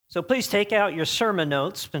So please take out your sermon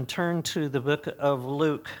notes and turn to the book of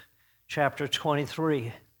Luke, chapter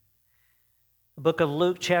 23. The book of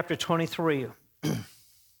Luke, chapter 23. We're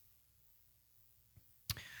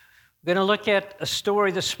going to look at a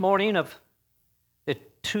story this morning of the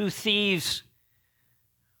two thieves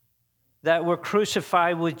that were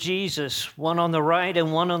crucified with Jesus, one on the right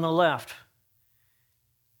and one on the left.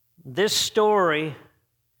 This story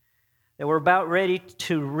that we're about ready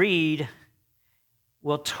to read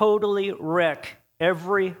will totally wreck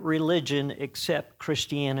every religion except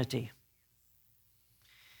Christianity.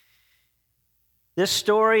 This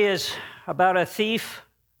story is about a thief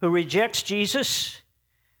who rejects Jesus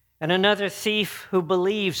and another thief who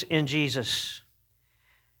believes in Jesus.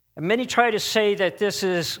 And many try to say that this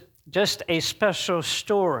is just a special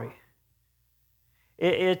story.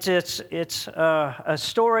 It's a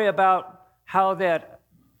story about how that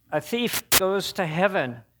a thief goes to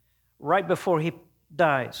heaven right before he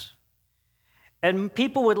dies. And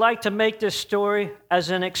people would like to make this story as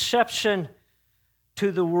an exception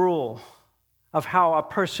to the rule of how a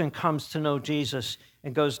person comes to know Jesus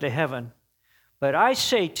and goes to heaven. But I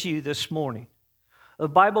say to you this morning, the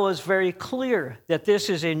Bible is very clear that this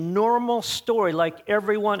is a normal story like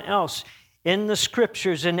everyone else in the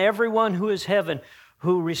Scriptures and everyone who is heaven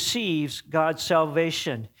who receives God's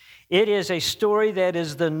salvation. It is a story that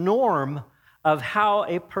is the norm of how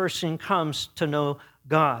a person comes to know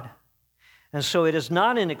God. And so it is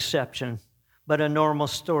not an exception, but a normal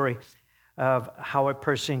story of how a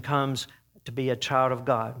person comes to be a child of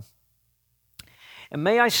God. And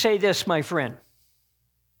may I say this, my friend,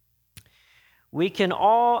 we can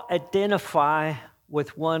all identify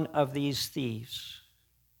with one of these thieves.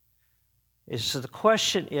 So the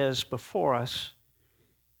question is before us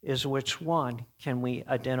is which one can we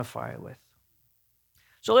identify with?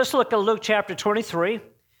 So let's look at Luke chapter 23,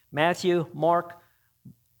 Matthew, Mark,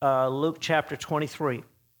 Luke chapter 23.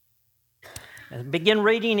 And begin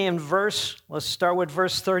reading in let's start with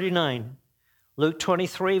verse 39. Luke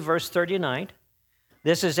 23, verse 39.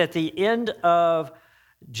 This is at the end of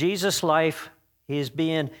Jesus' life. He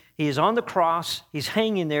is on the cross, he's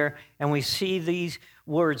hanging there, and we see these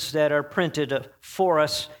words that are printed for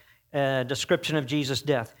us, a description of Jesus'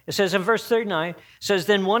 death. It says in verse 39,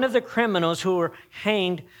 then one of the criminals who were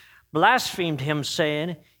hanged blasphemed him,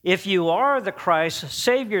 saying, "If you are the Christ,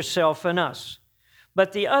 save yourself and us."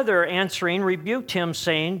 But the other answering rebuked him,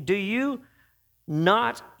 saying, "Do you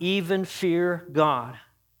not even fear God,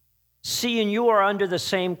 seeing you are under the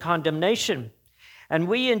same condemnation? And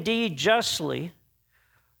we indeed justly,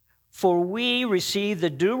 for we receive the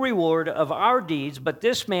due reward of our deeds, but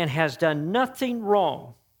this man has done nothing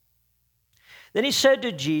wrong." Then he said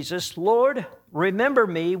to Jesus, "Lord, remember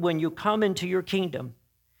me when you come into your kingdom."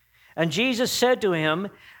 And Jesus said to him,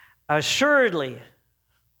 "Assuredly,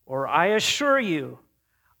 or I assure you,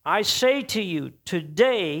 I say to you,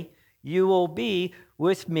 today you will be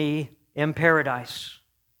with me in paradise."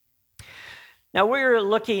 Now we're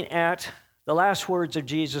looking at the last words of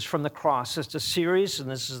Jesus from the cross. It's a series, and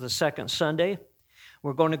this is the second Sunday.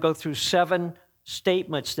 We're going to go through 7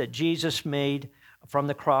 statements that Jesus made from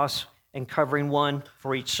the cross and covering one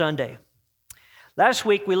for each Sunday. Last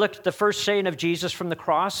week, we looked at the first saying of Jesus from the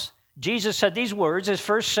cross. Jesus said these words, his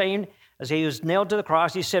first saying, as he was nailed to the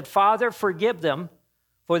cross, he said, "Father, forgive them,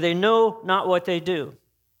 for they know not what they do."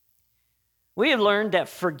 We have learned that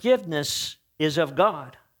forgiveness is of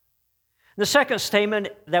God. The second statement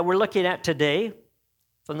that we're looking at today,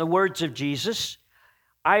 from the words of Jesus,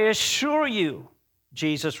 "I assure you,"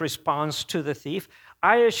 Jesus responds to the thief,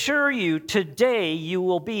 "I assure you, today you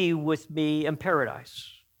will be with me in paradise."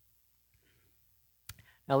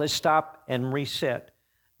 Now let's stop and reset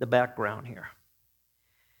the background here.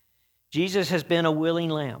 Jesus has been a willing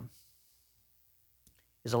lamb.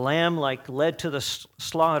 He's a lamb led to the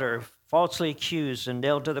slaughter, falsely accused and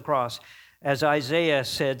nailed to the cross, as Isaiah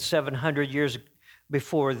said 700 years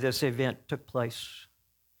before this event took place.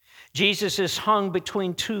 Jesus is hung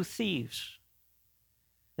between 2 thieves.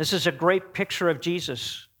 This is a great picture of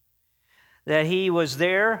Jesus, that he was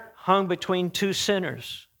there hung between 2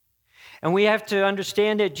 sinners. And we have to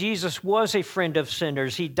understand that Jesus was a friend of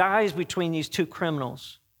sinners. He dies between these 2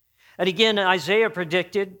 criminals. And again, Isaiah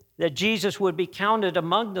predicted that Jesus would be counted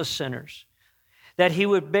among the sinners, that he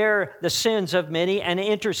would bear the sins of many and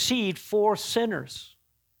intercede for sinners.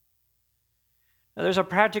 Now, there's a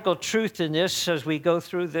practical truth in this as we go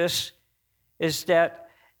through this, is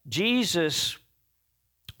that Jesus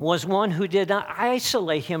was one who did not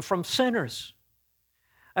isolate him from sinners.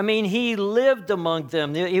 I mean, he lived among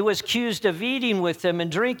them. He was accused of eating with them and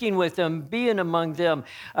drinking with them, being among them,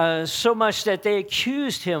 so much that they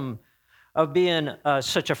accused him of being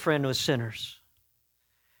such a friend with sinners.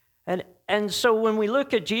 And so when we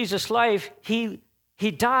look at Jesus' life, he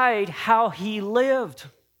died how he lived.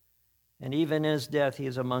 And even in his death, he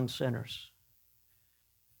is among sinners.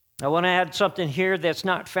 I want to add something here that's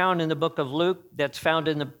not found in the book of Luke, that's found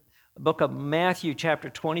in the book of Matthew, chapter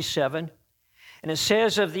 27. And it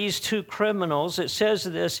says of these two criminals, it says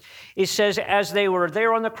this, it says as they were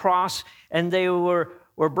there on the cross and they were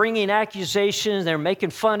bringing accusations, they were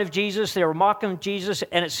making fun of Jesus, they were mocking Jesus,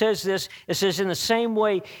 and it says this, it says in the same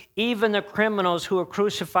way, even the criminals who were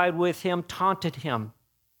crucified with him taunted him.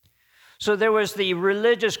 So there was the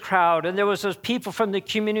religious crowd, and there was those people from the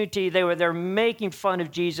community. They're making fun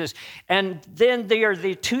of Jesus. And then there are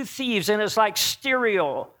the two thieves, and it's like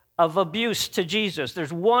stereo of abuse to Jesus.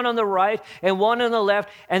 There's one on the right and one on the left,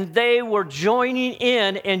 and they were joining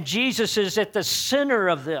in, and Jesus is at the center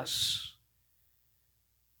of this.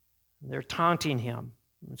 They're taunting him,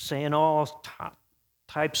 saying all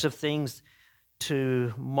types of things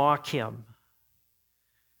to mock him.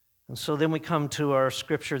 And so then we come to our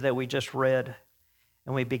scripture that we just read,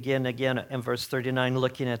 and we begin again in verse 39,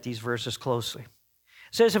 looking at these verses closely. It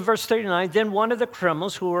says in verse 39, then one of the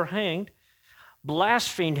criminals who were hanged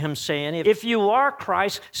blasphemed him, saying, if you are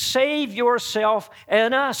Christ, save yourself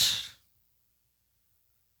and us.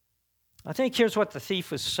 I think here's what the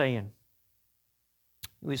thief was saying.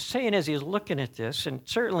 He was saying as he was looking at this, and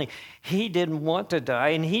certainly he didn't want to die,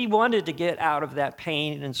 and he wanted to get out of that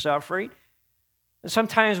pain and suffering.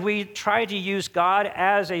 Sometimes we try to use God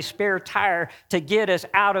as a spare tire to get us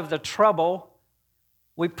out of the trouble.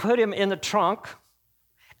 We put him in the trunk,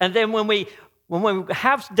 and then when we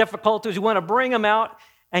have difficulties, we want to bring him out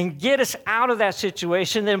and get us out of that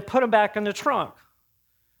situation, then put him back in the trunk.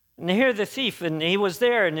 And here the thief, and he was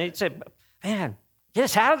there, and he said, man, get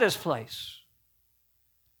us out of this place.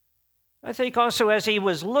 I think also as he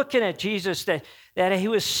was looking at Jesus that he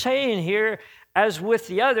was saying here, as with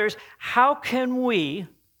the others, how can we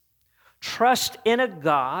trust in a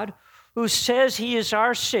God who says he is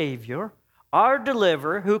our Savior, our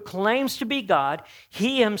deliverer, who claims to be God?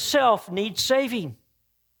 He himself needs saving.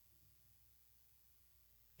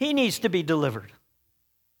 He needs to be delivered.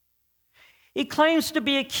 He claims to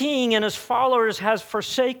be a king, and his followers have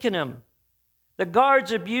forsaken him. The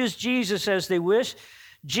guards abuse Jesus as they wish.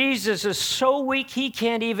 Jesus is so weak he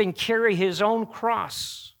can't even carry his own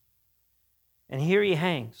cross. And here he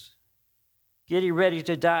hangs, getting ready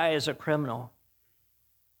to die as a criminal.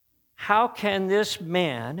 How can this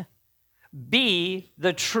man be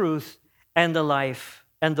the truth and the life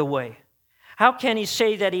and the way? How can he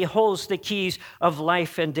say that he holds the keys of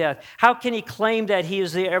life and death? How can he claim that he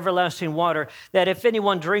is the everlasting water, that if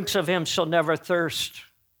anyone drinks of him shall never thirst?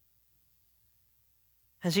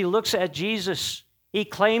 As he looks at Jesus, he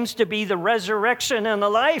claims to be the resurrection and the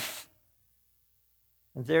life.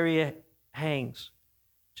 And there he hangs,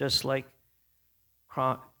 just like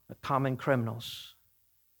common criminals.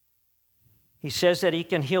 He says that he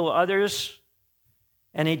can heal others,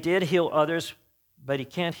 and he did heal others, but he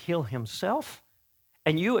can't heal himself.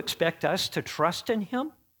 And you expect us to trust in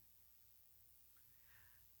him?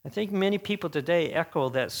 I think many people today echo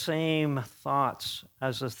that same thoughts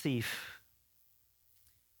as a thief.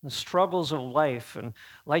 The struggles of life, and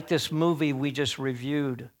like this movie we just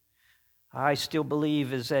reviewed, I still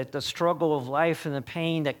believe is that the struggle of life and the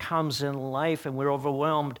pain that comes in life, and we're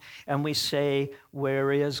overwhelmed, and we say,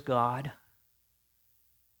 where is God?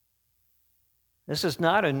 This is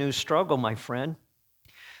not a new struggle, my friend.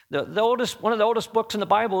 One of the oldest books in the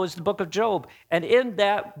Bible is the book of Job, and in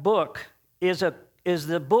that book is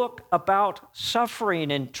the book about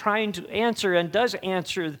suffering and trying to answer, and does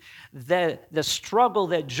answer the struggle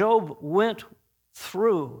that Job went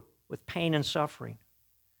through with pain and suffering.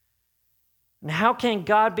 And how can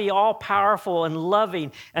God be all-powerful and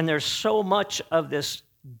loving, and there's so much of this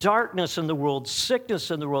darkness in the world,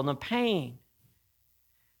 sickness in the world, and pain?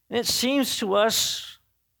 And it seems to us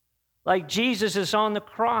like Jesus is on the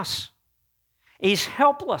cross. He's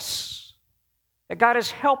helpless. That God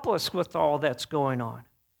is helpless with all that's going on.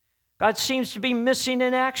 God seems to be missing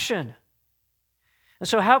in action. And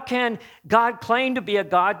so how can God claim to be a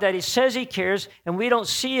God that he says he cares, and we don't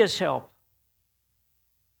see his help?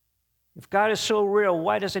 If God is so real,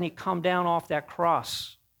 why doesn't he come down off that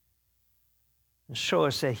cross and show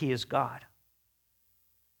us that he is God?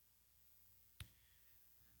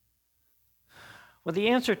 Well, the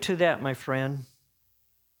answer to that, my friend,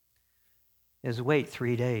 is wait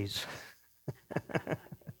 3 days.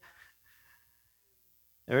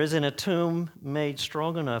 There isn't a tomb made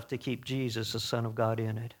strong enough to keep Jesus, the Son of God,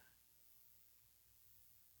 in it.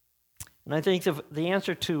 And I think the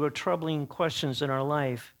answer to our troubling questions in our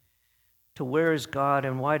life to where is God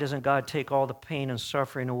and why doesn't God take all the pain and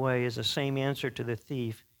suffering away is the same answer to the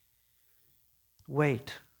thief.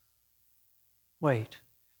 Wait. Wait.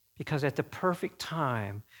 Because at the perfect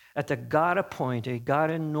time, at the God-appointed,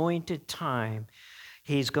 God-anointed time,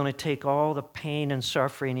 He's going to take all the pain and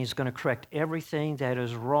suffering. He's going to correct everything that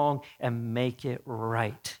is wrong and make it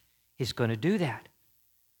right. He's going to do that.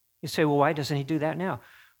 You say, well, why doesn't He do that now?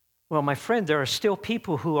 Well, my friend, there are still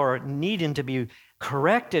people who are needing to be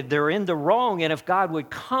corrected. They're in the wrong. And if God would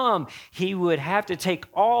come, He would have to take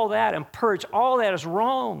all that and purge all that is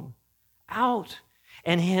wrong out.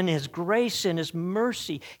 And in His grace and His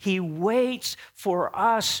mercy, He waits for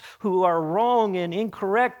us who are wrong and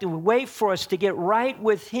incorrect and wait for us to get right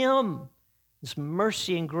with Him. His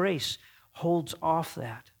mercy and grace holds off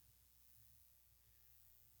that.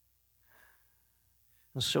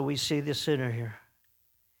 And so we see the sinner here.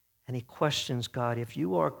 And he questions God, if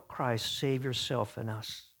you are Christ, save yourself and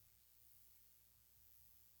us.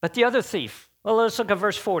 But the other thief, well, let's look at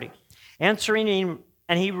verse 40. Answering him,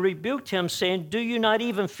 and he rebuked him, saying, do you not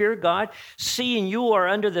even fear God, seeing you are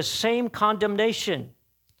under the same condemnation?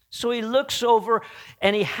 So he looks over,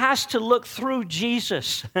 and he has to look through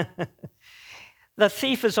Jesus. The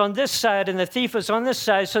thief is on this side, and the thief is on this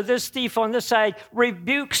side. So this thief on this side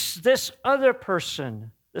rebukes this other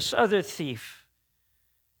person, this other thief,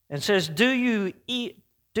 and says, do you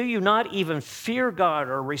not even fear God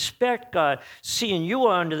or respect God, seeing you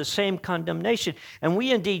are under the same condemnation? And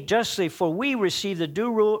we indeed justly, for we receive the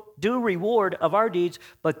due reward of our deeds,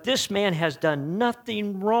 but this man has done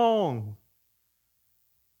nothing wrong.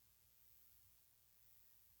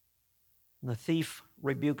 And the thief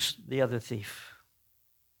rebukes the other thief.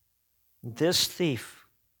 This thief,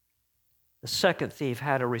 the second thief,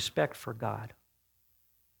 had a respect for God.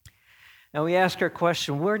 Now we ask our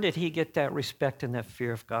question, where did he get that respect and that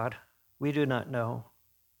fear of God? We do not know.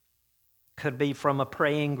 Could be from a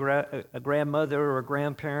praying a grandmother or a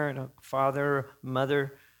grandparent, a father,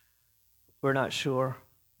 mother. We're not sure.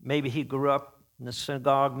 Maybe he grew up in the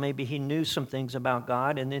synagogue. Maybe he knew some things about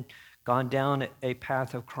God and then gone down a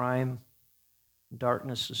path of crime,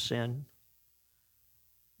 darkness, of sin.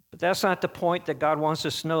 But that's not the point that God wants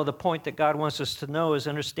us to know. The point that God wants us to know is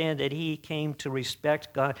understand that he came to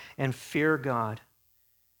respect God and fear God.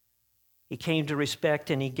 He came to respect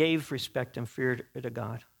and he gave respect and fear to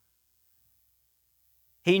God.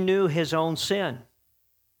 He knew his own sin.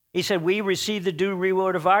 He said, we receive the due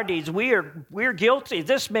reward of our deeds. We're guilty.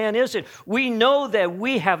 This man isn't. We know that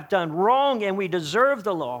we have done wrong and we deserve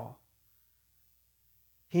the law.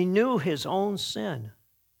 He knew his own sin.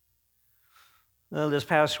 Well, this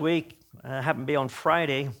past week, happened to be on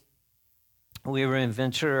Friday, we were in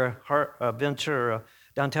Ventura,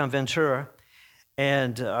 downtown Ventura,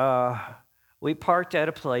 and we parked at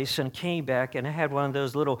a place and came back, and I had one of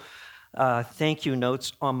those little thank you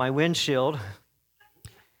notes on my windshield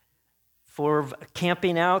for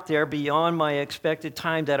camping out there beyond my expected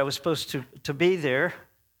time that I was supposed to be there.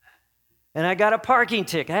 And I got a parking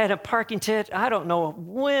ticket. I had a parking ticket. I don't know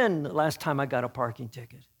when the last time I got a parking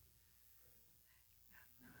ticket.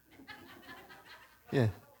 Yeah.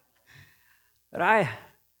 But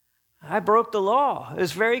I broke the law. It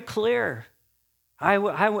was very clear. I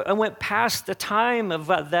went past the time of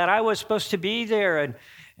that I was supposed to be there,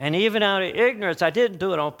 and even out of ignorance, I didn't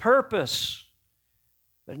do it on purpose.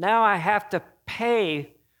 But now I have to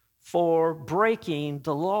pay for breaking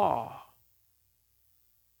the law.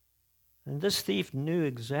 And this thief knew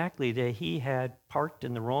exactly that he had parked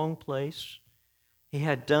in the wrong place. He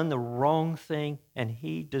had done the wrong thing, and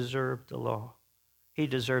he deserved the law. He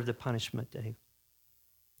deserved the punishment that he...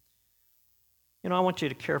 I want you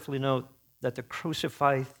to carefully note that the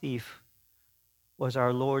crucified thief was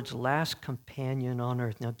our Lord's last companion on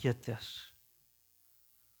earth. Now get this.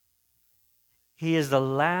 He is the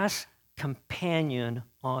last companion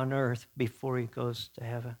on earth before he goes to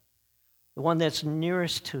heaven. The one that's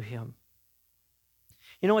nearest to him.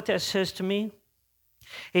 You know what that says to me?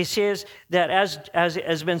 He says that as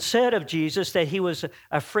has been said of Jesus, that he was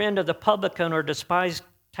a friend of the publican or despised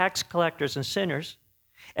tax collectors and sinners.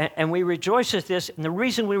 And we rejoice at this. And the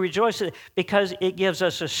reason we rejoice is because it gives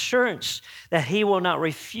us assurance that he will not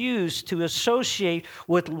refuse to associate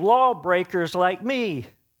with lawbreakers like me.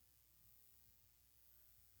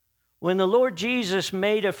 When the Lord Jesus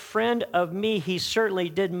made a friend of me, he certainly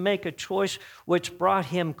didn't make a choice which brought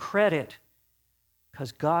him credit,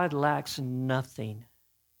 because God lacks nothing.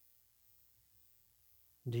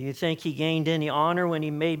 Do you think he gained any honor when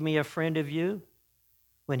he made me a friend of you?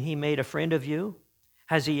 When he made a friend of you?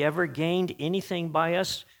 Has he ever gained anything by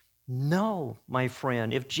us? No, my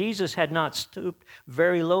friend. If Jesus had not stooped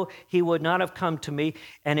very low, he would not have come to me.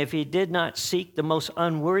 And if he did not seek the most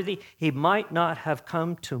unworthy, he might not have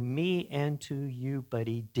come to me and to you, but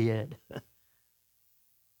he did.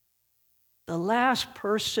 The last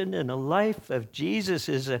person in the life of Jesus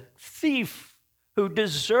is a thief who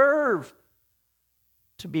deserved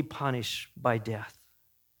to be punished by death.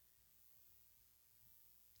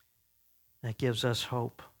 That gives us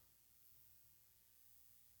hope.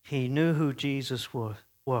 He knew who Jesus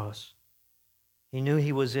was. He knew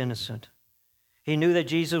he was innocent. He knew that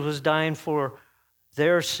Jesus was dying for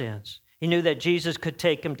their sins. He knew that Jesus could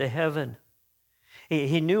take them to heaven.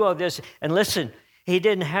 He knew all this. And listen, he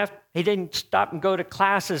didn't stop and go to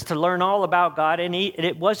classes to learn all about God, and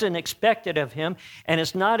it wasn't expected of him, and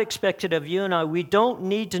it's not expected of you and I. We don't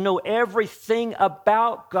need to know everything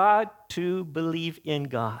about God to believe in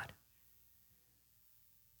God.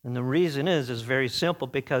 And the reason is very simple,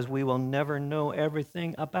 because we will never know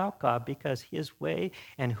everything about God, because his way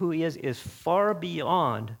and who he is far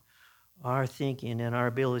beyond our thinking and our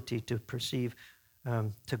ability to perceive,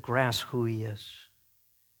 to grasp who he is.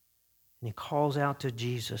 And he calls out to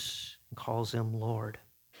Jesus and calls him Lord.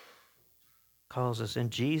 Calls us. And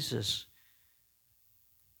Jesus,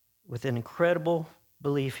 with an incredible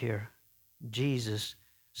belief here, Jesus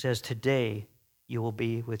says, today you will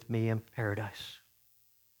be with me in paradise.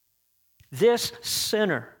 This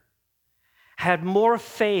sinner had more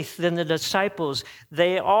faith than the disciples.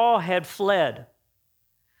 They all had fled.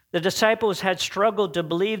 The disciples had struggled to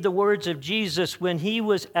believe the words of Jesus when he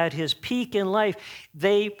was at his peak in life.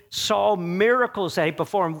 They saw miracles that he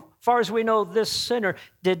performed. As far as we know, this sinner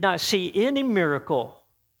did not see any miracle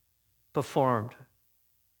performed.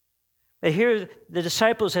 But here, the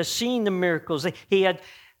disciples had seen the miracles. He had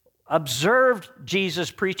observed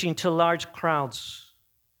Jesus preaching to large crowds.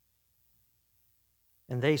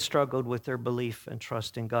 And they struggled with their belief and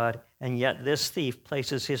trust in God. And yet this thief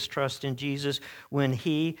places his trust in Jesus when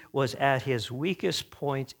he was at his weakest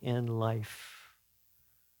point in life.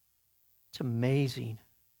 It's amazing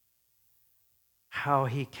how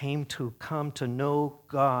he come to know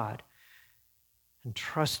God and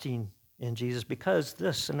trusting in Jesus. Because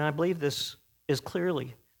this, and I believe this is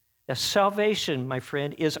clearly, that salvation, my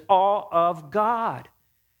friend, is all of God.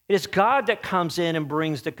 It is God that comes in and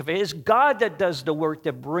brings the conviction. It is God that does the work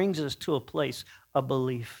that brings us to a place of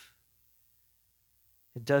belief.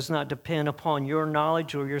 It does not depend upon your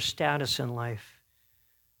knowledge or your status in life.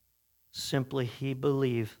 Simply, he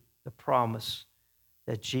believed the promise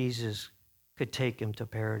that Jesus could take him to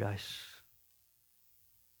paradise.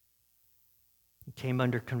 He came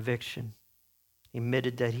under conviction. He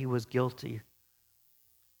admitted that he was guilty.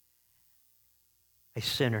 A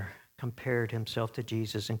sinner compared himself to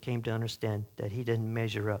Jesus and came to understand that he didn't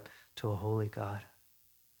measure up to a holy God.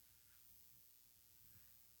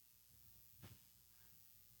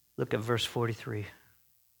 Look at verse 43.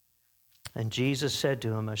 And Jesus said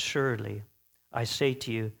to him, assuredly, I say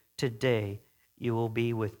to you, today you will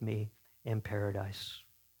be with me in paradise.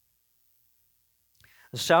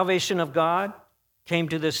 The salvation of God came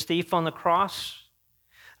to this thief on the cross.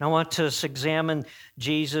 And I want to examine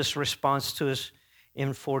Jesus' response to us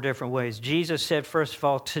in 4 different ways. Jesus said, first of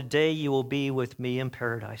all, today you will be with me in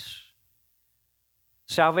paradise.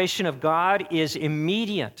 Salvation of God is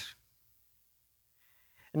immediate.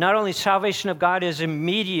 Not only salvation of God is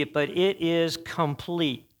immediate, but it is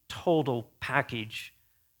complete, total package.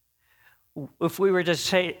 If we were to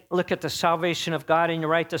say, look at the salvation of God, and you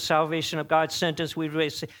write the salvation of God sentence, we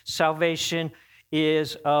would say salvation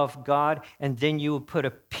is of God, and then you would put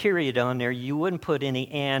a period on there. You wouldn't put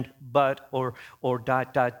any and, but, or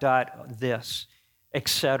this,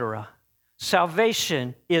 etc.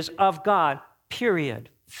 Salvation is of God, period,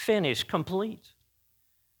 finished, complete.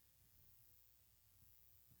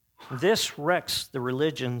 This wrecks the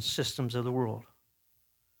religion systems of the world.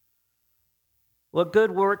 What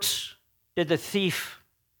good works did the thief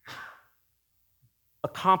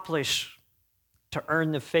accomplish to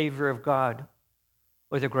earn the favor of God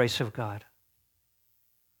or the grace of God?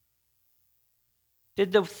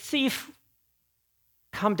 Did the thief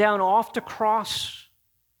come down off the cross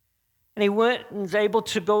and he went and was able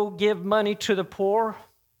to go give money to the poor?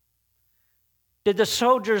 Did the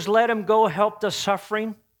soldiers let him go help the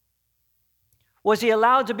suffering? Was he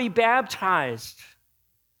allowed to be baptized?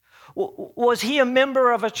 Was he a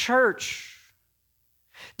member of a church?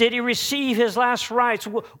 Did he receive his last rites?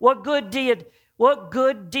 What good deed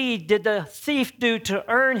did the thief do to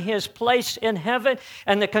earn his place in heaven?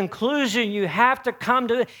 And the conclusion you have to come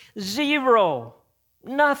to, zero,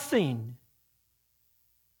 nothing.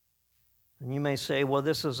 And you may say, well,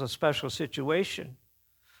 this is a special situation.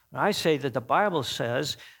 I say that the Bible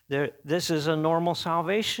says that this is a normal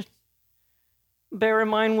salvation. Bear in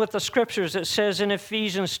mind with the scriptures, it says in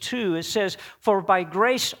Ephesians 2, it says, "For by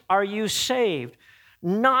grace are you saved,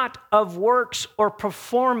 not of works or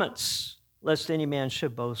performance, lest any man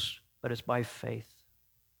should boast, but it's by faith."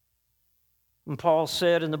 And Paul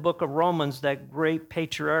said in the book of Romans, that great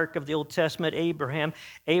patriarch of the Old Testament,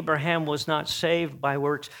 Abraham was not saved by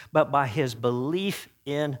works, but by his belief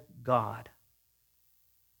in God.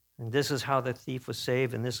 And this is how the thief was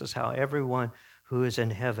saved, and this is how everyone who is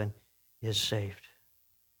in heaven is saved.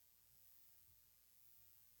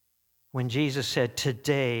 When Jesus said,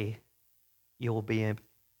 "Today you will be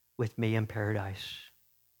with me in paradise,"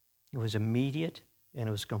 it was immediate and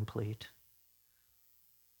it was complete.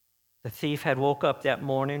 The thief had woke up that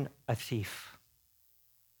morning a thief.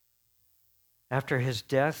 After his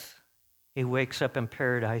death, he wakes up in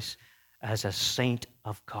paradise as a saint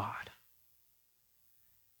of God.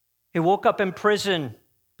 He woke up in prison,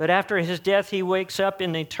 but after his death, he wakes up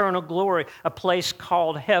in eternal glory, a place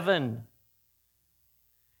called heaven.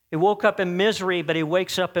 He woke up in misery, but he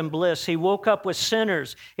wakes up in bliss. He woke up with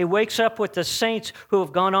sinners. He wakes up with the saints who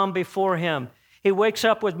have gone on before him. He wakes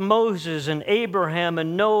up with Moses and Abraham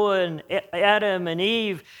and Noah and Adam and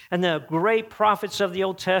Eve and the great prophets of the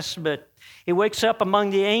Old Testament. He wakes up among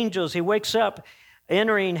the angels. He wakes up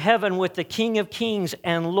entering heaven with the King of Kings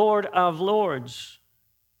and Lord of Lords.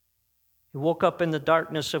 He woke up in the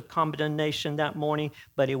darkness of condemnation that morning,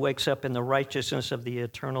 but he wakes up in the righteousness of the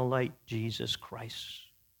eternal light, Jesus Christ.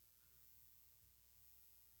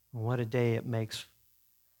 And what a day it makes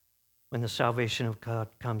when the salvation of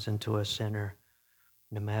God comes into a sinner.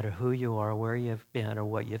 No matter who you are, where you've been, or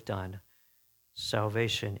what you've done,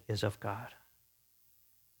 salvation is of God.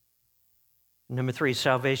 Number 3,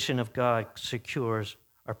 salvation of God secures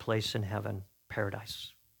our place in heaven,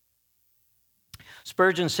 paradise.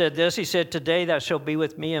 Spurgeon said this. He said, "Today thou shalt be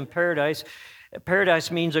with me in paradise."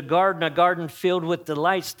 Paradise means a garden filled with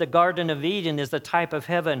delights. The Garden of Eden is the type of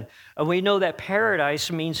heaven. And we know that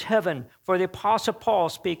paradise means heaven. For the Apostle Paul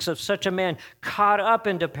speaks of such a man caught up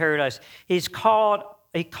into paradise. He caught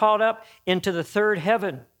up into the third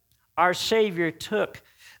heaven. Our Savior took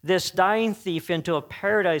this dying thief into a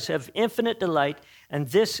paradise of infinite delight, and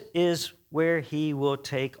this is where he will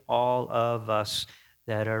take all of us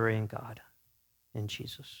that are in God, in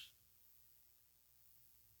Jesus.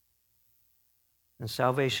 And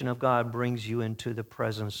salvation of God brings you into the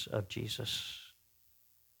presence of Jesus.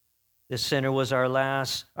 This sinner was our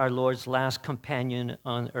Lord's last companion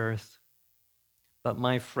on earth. But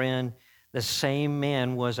my friend, the same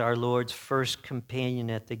man was our Lord's first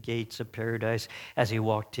companion at the gates of paradise as he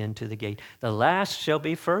walked into the gate. The last shall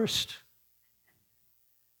be first.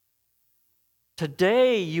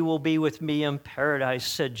 Today you will be with me in paradise,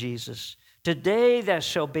 said Jesus. Today thou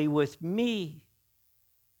shalt be with me.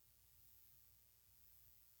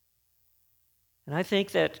 And I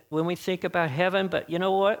think that when we think about heaven, but you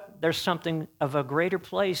know what? There's something of a greater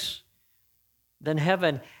place than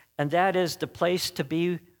heaven, and that is the place to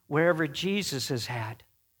be wherever Jesus has had.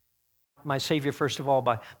 My Savior, first of all,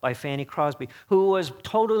 by Fanny Crosby, who was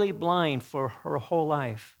totally blind for her whole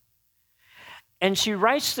life. And she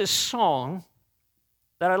writes this song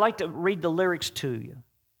that I'd like to read the lyrics to you.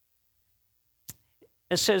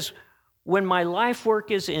 It says, "When my life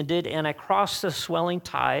work is ended and I cross the swelling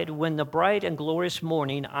tide, when the bright and glorious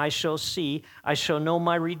morning I shall see, I shall know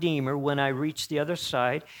my Redeemer when I reach the other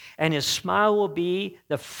side, and his smile will be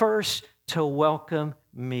the first to welcome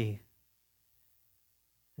me."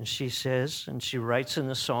 And she says, and she writes in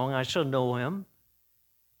the song, "I shall know him,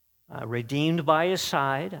 redeemed by his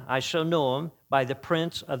side. I shall know him by the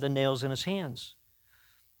prints of the nails in his hands.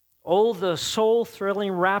 Oh, the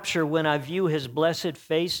soul-thrilling rapture when I view his blessed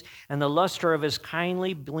face and the luster of his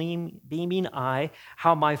kindly beaming eye,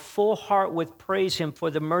 how my full heart would praise him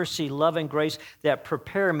for the mercy, love, and grace that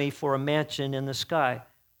prepare me for a mansion in the sky.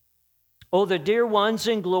 Oh, the dear ones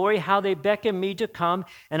in glory, how they beckon me to come,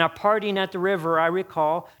 and our parting at the river I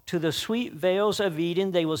recall. To the sweet vales of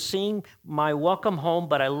Eden they will sing my welcome home,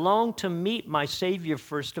 but I long to meet my Savior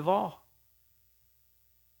first of all.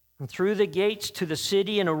 And through the gates to the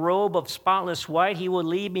city in a robe of spotless white, he will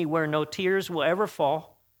lead me where no tears will ever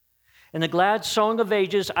fall. In the glad song of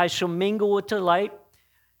ages I shall mingle with delight,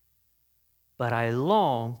 but I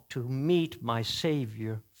long to meet my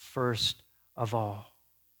Savior first of all.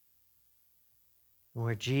 And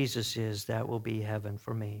where Jesus is, that will be heaven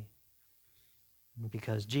for me,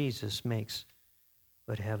 because Jesus makes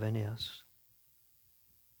what heaven is.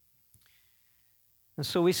 And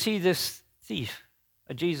so we see this thief,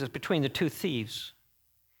 Jesus, between the two thieves.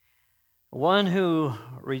 One who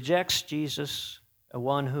rejects Jesus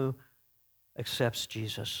one who accepts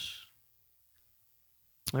Jesus.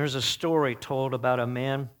 There's a story told about a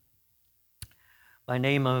man by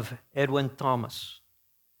name of Edwin Thomas.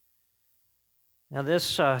 Now,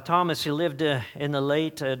 this Thomas, he lived during the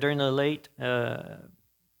late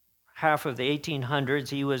half of the 1800s.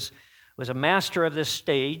 He was a master of the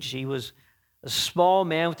stage. He was a small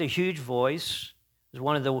man with a huge voice. He was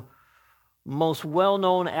one of the most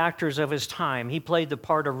well-known actors of his time. He played the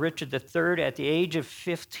part of Richard III at the age of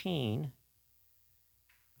 15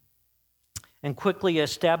 and quickly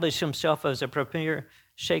established himself as a premier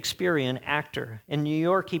Shakespearean actor. In New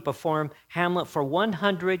York, he performed Hamlet for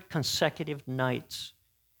 100 consecutive nights.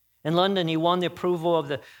 In London, he won the approval of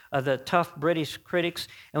the tough British critics.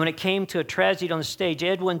 And when it came to a tragedy on the stage,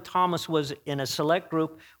 Edwin Thomas was in a select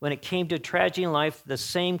group. When it came to tragedy in life, the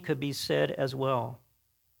same could be said as well.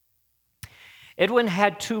 Edwin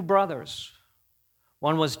had two brothers.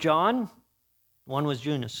 One was John, one was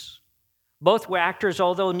Eunice. Both were actors,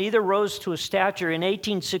 although neither rose to a stature. In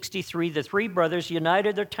 1863, the three brothers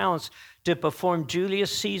united their talents to perform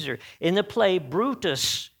Julius Caesar. In the play,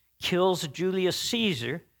 Brutus kills Julius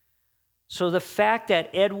Caesar. So the fact that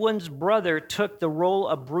Edwin's brother took the role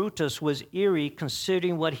of Brutus was eerie,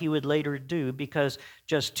 considering what he would later do, because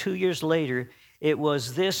just 2 years later, it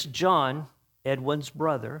was this John, Edwin's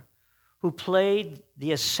brother, who played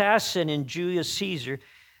the assassin in Julius Caesar,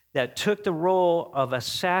 that took the role of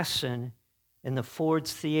assassin in the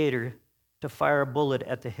Ford's Theater to fire a bullet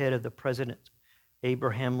at the head of the President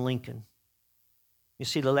Abraham Lincoln. You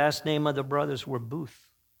see, the last name of the brothers were Booth.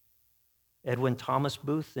 Edwin Thomas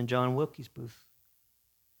Booth and John Wilkes Booth.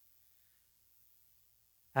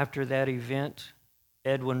 After that event,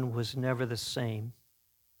 Edwin was never the same.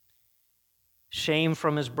 Shame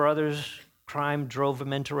from his brother's crime drove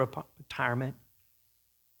him into retirement.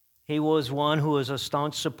 He was one who was a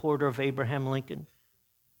staunch supporter of Abraham Lincoln.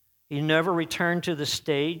 He never returned to the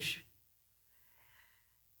stage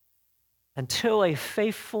until a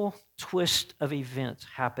fateful twist of events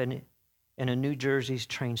happened in a New Jersey's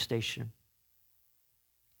train station.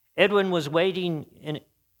 Edwin was waiting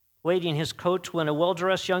his coach when a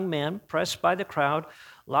well-dressed young man, pressed by the crowd,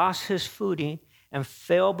 lost his footing and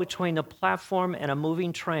fell between the platform and a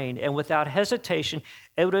moving train. And without hesitation,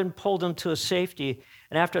 Edwin pulled him to a safety.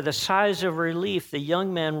 And after the sighs of relief, the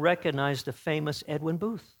young man recognized the famous Edwin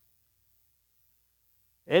Booth.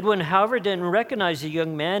 Edwin, however, didn't recognize the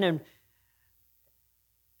young man,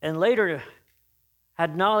 and later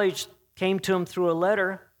had knowledge came to him through a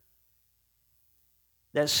letter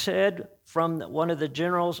that said from one of the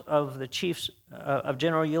generals of the chiefs of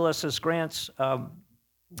General Ulysses Grant's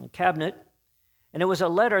cabinet, and it was a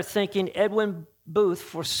letter thanking Edwin Booth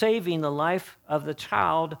for saving the life of the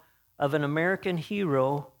child of an American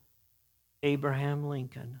hero, Abraham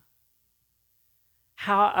Lincoln.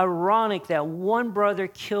 How ironic that one brother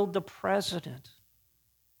killed the president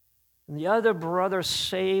and the other brother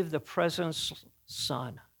saved the president's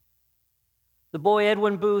son. The boy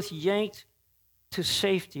Edwin Booth yanked to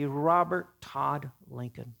safety Robert Todd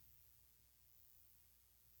Lincoln.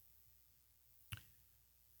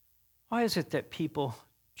 Why is it that people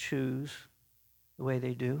choose the way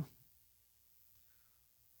they do?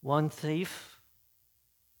 One thief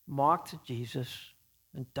mocked Jesus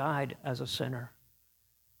and died as a sinner.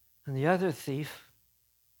 And the other thief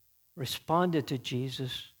responded to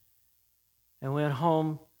Jesus and went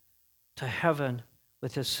home to heaven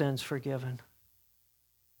with his sins forgiven.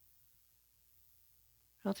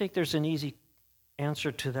 I don't think there's an easy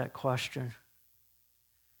answer to that question.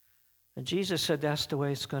 And Jesus said that's the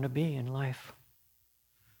way it's going to be in life.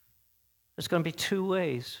 There's going to be two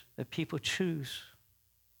ways that people choose.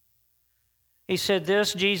 He said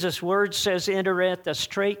this, Jesus' word says, enter at the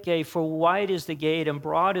straight gate, for wide is the gate, and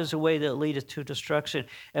broad is the way that leadeth to destruction.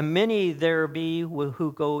 And many there be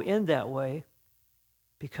who go in that way,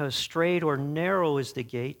 because straight or narrow is the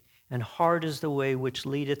gate, and hard is the way which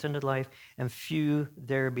leadeth unto life, and few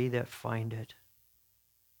there be that find it.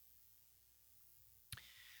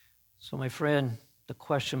 So, my friend, the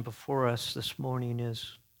question before us this morning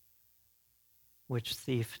is, which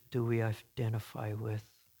thief do we identify with?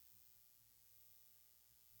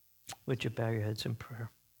 Would you bow your heads in prayer?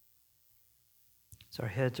 As our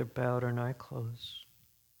heads are bowed, our eyes closed,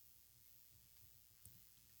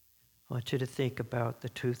 I want you to think about the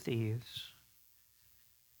two thieves.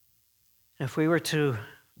 If we were to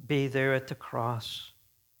be there at the cross,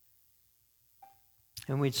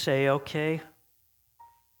 and we'd say, okay,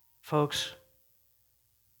 folks,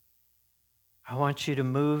 I want you to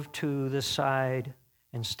move to the side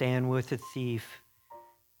and stand with the thief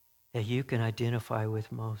that you can identify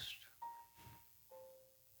with most.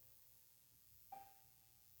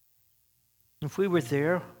 If we were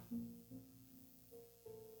there,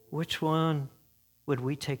 which one would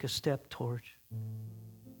we take a step towards?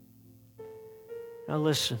 Now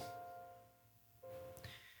listen.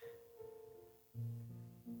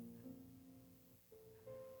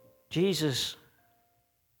 Jesus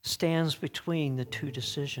stands between the two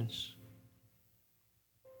decisions.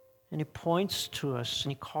 And he points to us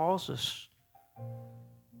and he calls us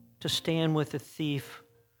to stand with the thief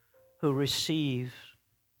who receives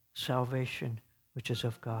salvation, which is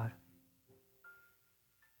of God.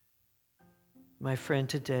 My friend,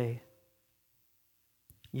 today,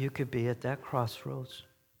 you could be at that crossroads.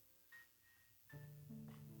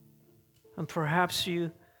 And perhaps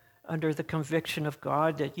you, under the conviction of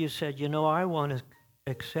God, that you said, you know, I want to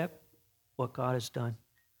accept what God has done.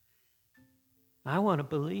 I want to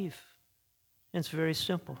believe. It's very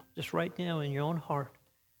simple. Just right now in your own heart.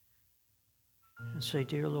 And say,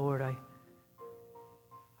 dear Lord,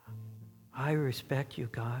 I respect you,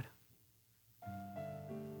 God.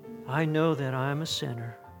 I know that I'm a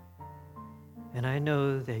sinner. And I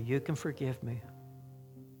know that you can forgive me.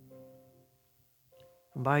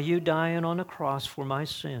 And by you dying on the cross for my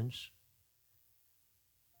sins,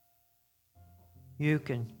 you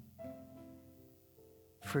can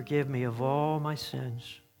forgive me of all my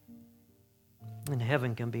sins. And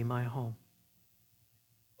heaven can be my home.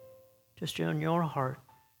 Just in your heart,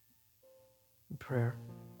 in prayer,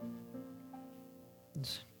 and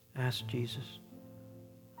ask Jesus.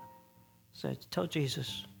 Say, tell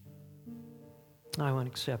Jesus, I want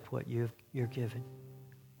to accept what you're given.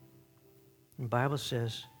 The Bible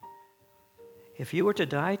says, if you were to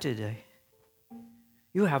die today,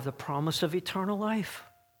 you have the promise of eternal life.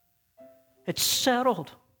 It's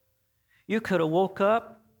settled. You could have woke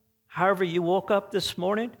up, however you woke up this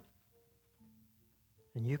morning,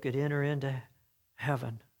 and you could enter into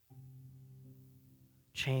heaven.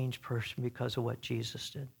 Changed person because of what Jesus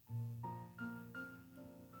did.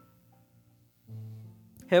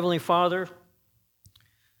 Heavenly Father,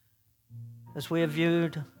 as we have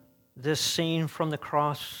viewed this scene from the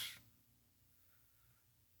cross,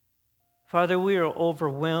 Father, we are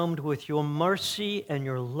overwhelmed with your mercy and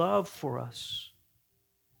your love for us.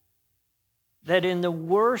 That in the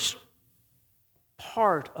worst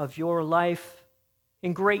part of your life,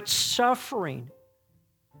 in great suffering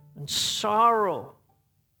and sorrow,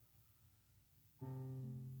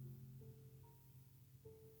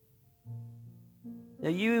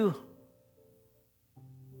 that you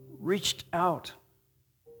reached out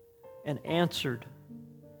and answered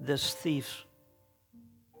this thief's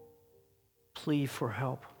plea for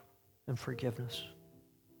help and forgiveness.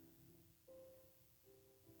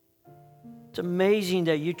 It's amazing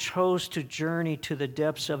that you chose to journey to the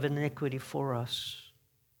depths of iniquity for us,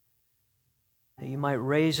 that you might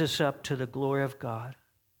raise us up to the glory of God.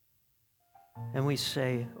 And we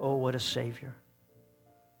say, oh, what a Savior.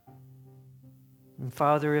 And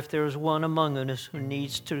Father, if there is one among us who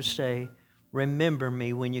needs to say, remember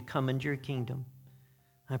me when you come into your kingdom,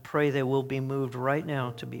 I pray they will be moved right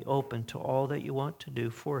now to be open to all that you want to do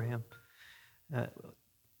for him,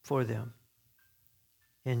 for them.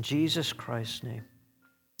 In Jesus Christ's name,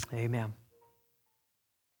 amen.